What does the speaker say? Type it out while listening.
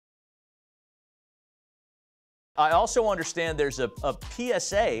I also understand there's a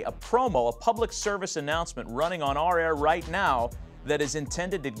PSA, a promo, a public service announcement running on our air right now that is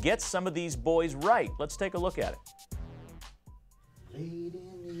intended to get some of these boys right. Let's take a look at it. Late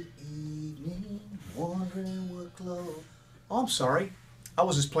in the evening, wondering what clothes. Oh, I'm sorry. I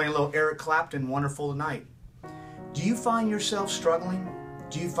was just playing a little Eric Clapton, Wonderful Tonight. Do you find yourself struggling?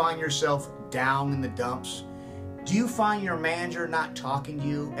 Do you find yourself down in the dumps? Do you find your manager not talking to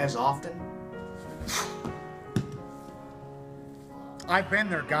you as often? I've been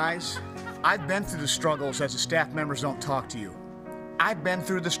there, guys. I've been through the struggles as the staff members don't talk to you. I've been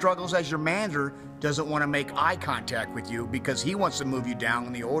through the struggles as your manager doesn't want to make eye contact with you because he wants to move you down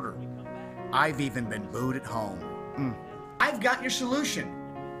in the order. I've even been booed at home. I've got your solution.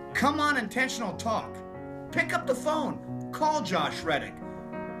 Come on Intentional Talk. Pick up the phone. Call Josh Reddick.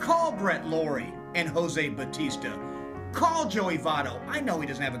 Call Brett Laurie and Jose Batista. Call Joey Votto. I know he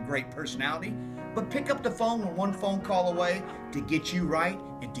doesn't have a great personality, but pick up the phone. We're one phone call away to get you right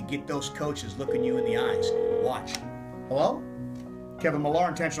and to get those coaches looking you in the eyes. Watch. Hello? Kevin Millar,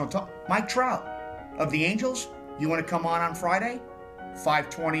 Intentional Talk. Mike Trout of the Angels. You want to come on Friday?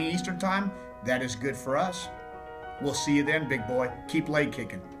 5:20 Eastern Time? That is good for us. We'll see you then, big boy. Keep leg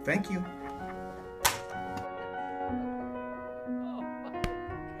kicking. Thank you.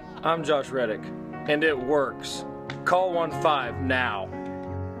 I'm Josh Reddick, and it works. Call 1-5 now.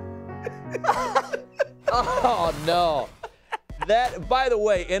 Oh, no. That, by the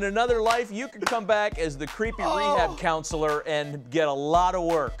way, in another life, you could come back as the creepy rehab counselor and get a lot of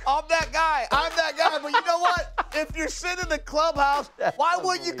work. I'm that guy. But you know what? If you're sitting in the clubhouse, why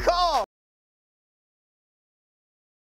wouldn't you call?